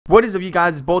What is up, you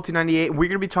guys? It's Bolty98. We're going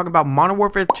to be talking about Modern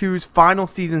Warfare 2's final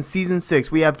season, Season 6.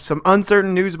 We have some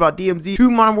uncertain news about DMZ, 2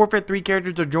 Modern Warfare 3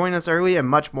 characters are joining us early, and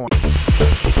much more.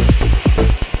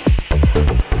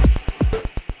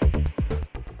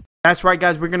 That's right,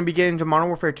 guys. We're going to be getting into Modern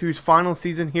Warfare 2's final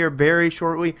season here very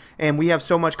shortly, and we have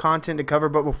so much content to cover.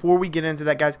 But before we get into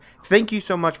that, guys, thank you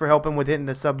so much for helping with hitting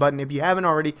the sub button. If you haven't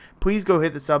already, please go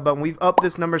hit the sub button. We've upped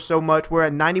this number so much. We're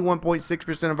at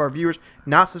 91.6% of our viewers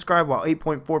not subscribed, while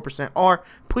 8.4% are.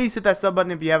 Please hit that sub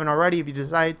button if you haven't already. If you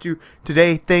decided to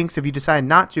today, thanks. If you decided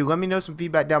not to, let me know some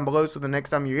feedback down below so the next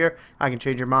time you're here, I can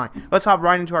change your mind. Let's hop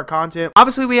right into our content.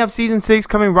 Obviously, we have Season 6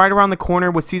 coming right around the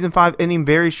corner, with Season 5 ending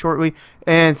very shortly,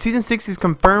 and Season 6 is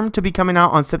confirmed to be coming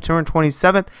out on September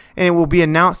 27th, and it will be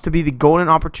announced to be the golden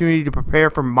opportunity to prepare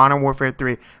for Modern Warfare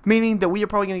 3, meaning that we are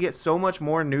probably going to get so much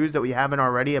more news that we haven't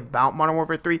already about Modern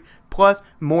Warfare 3, plus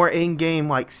more in-game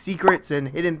like secrets and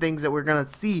hidden things that we're going to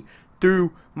see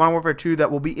through Modern Warfare 2 that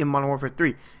will be in Modern Warfare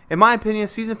 3. In my opinion,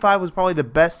 Season 5 was probably the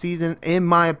best season, in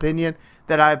my opinion,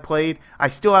 that I played. I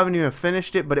still haven't even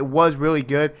finished it, but it was really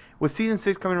good. With Season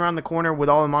 6 coming around the corner with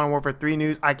all the Modern Warfare 3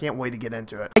 news, I can't wait to get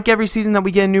into it. Like every season that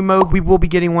we get a new mode, we will be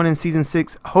getting one in Season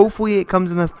 6. Hopefully it comes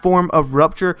in the form of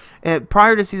Rupture.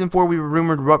 Prior to Season 4, we were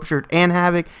rumored Rupture and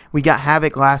Havoc. We got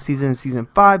Havoc last season in Season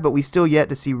 5, but we still yet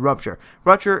to see Rupture.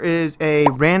 Rupture is a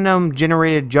random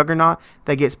generated juggernaut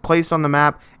that gets placed on the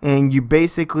map, and you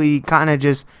basically kind of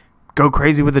just go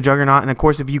crazy with the juggernaut, and of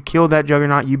course if you kill that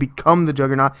juggernaut, you become the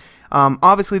juggernaut.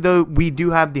 Obviously though, we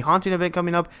do have the haunting event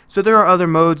coming up, so there are other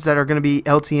modes that are going to be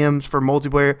LTMs for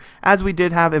multiplayer, as we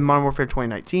did have in Modern Warfare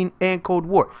 2019 and Cold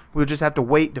War. We'll just have to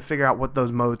wait to figure out what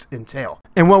those modes entail.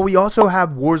 And well, we also have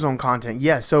Warzone content.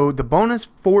 Yeah, so the bonus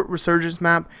Fort Resurgence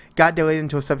map got delayed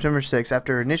until September 6th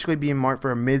after initially being marked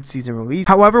for a mid-season release.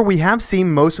 However, we have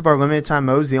seen most of our limited time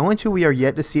modes. The only two we are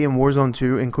yet to see in Warzone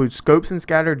 2 include Scopes and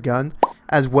Scattered Guns,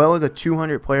 as well as a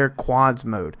 200-player quads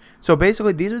mode. So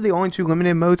basically, these are the only two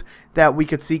limited modes that we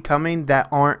could see coming that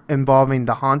aren't involving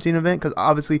the haunting event, because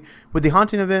obviously with the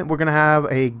haunting event, we're going to have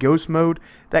a ghost mode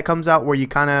that comes out where you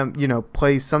kind of, you know,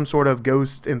 play some sort of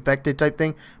ghost infected type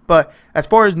thing. But as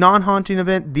far as non-haunting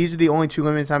event, these are the only two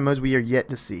limited time modes we are yet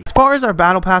to see. As far as our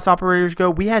battle pass operators go,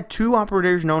 we had two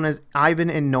operators known as Ivan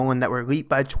and Nolan that were leaked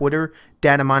by Twitter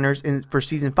data miners for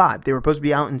Season 5. They were supposed to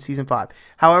be out in Season 5.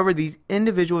 However, these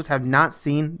individuals have not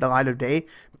seen the light of day,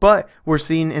 but were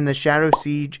seen in the Shadow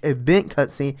Siege event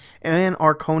cutscene and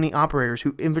are Coney operators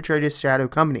who infiltrated Shadow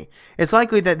Company. It's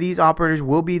likely that these operators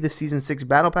will be the Season 6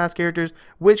 Battle Pass characters,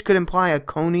 which could imply a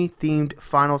Coney-themed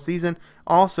final season.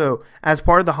 Also, as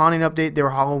part of the haunting update, there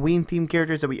were Halloween-themed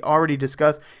characters that we already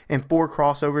discussed, and 4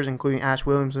 crossovers, including Ash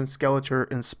Williamson, Skeletor,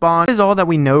 and Spawn. That is all that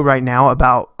we know right now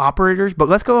about operators, but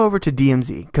let's go over to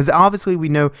DMZ, because obviously we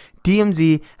know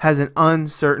DMZ has an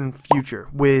uncertain future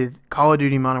with Call of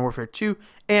Duty Modern Warfare 2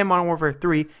 and Modern Warfare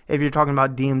 3, if you're talking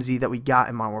about DMZ that we got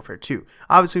in Modern Warfare 2.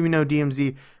 Obviously, we know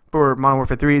DMZ for Modern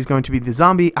Warfare 3 is going to be the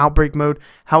zombie outbreak mode.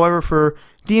 However, for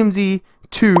DMZ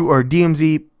 2 or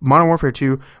DMZ Modern Warfare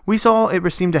 2, we saw it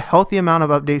received a healthy amount of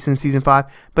updates in Season 5,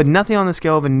 but nothing on the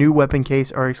scale of a new weapon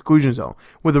case or exclusion zone.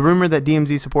 With a rumor that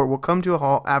DMZ support will come to a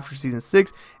halt after Season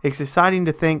 6, it's exciting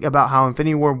to think about how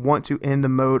Infinity Ward want to end the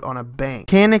mode on a bang.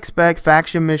 Can expect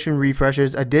faction mission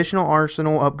refreshes, additional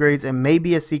arsenal upgrades, and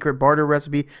maybe a secret barter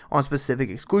recipe on specific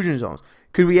exclusion zones.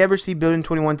 Could we ever see Building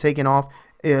 21 taken off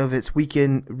of its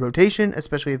weekend rotation,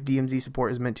 especially if DMZ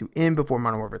support is meant to end before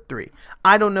Modern Warfare 3?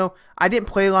 I don't know. I didn't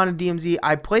play a lot of DMZ.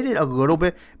 I played it a little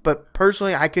bit, but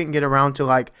personally I couldn't get around to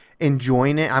like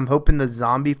enjoying it. I'm hoping the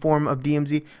zombie form of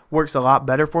DMZ works a lot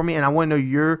better for me, and I want to know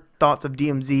your thoughts of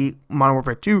DMZ Modern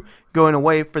Warfare 2 going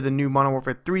away for the new Modern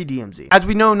Warfare 3 DMZ. As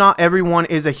we know, not everyone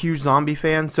is a huge zombie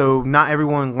fan, so not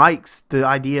everyone likes the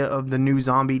idea of the new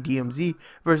zombie DMZ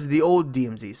versus the old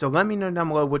DMZ. So let me know down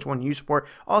below which one you support.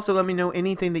 Also, let me know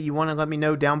anything that you want to let me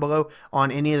know down below on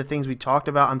any of the things we talked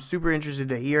about. I'm super interested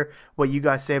to hear what you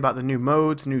guys say about the new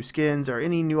modes, new skins, or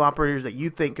any new operators that you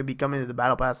think could be coming to the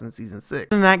Battle Pass in Season 6. Other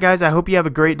than that, guys, I hope you have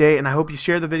a great day, and I hope you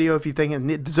share the video if you think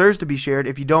it deserves to be shared.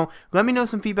 If you don't, let me know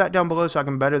some feedback down below so I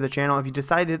can better the channel. If you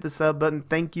decide to hit the sub button,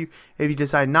 thank you. If you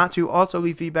decide not to, also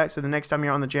leave feedback so the next time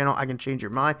you're on the channel I can change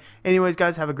your mind. Anyways,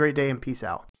 guys, have a great day and peace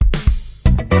out.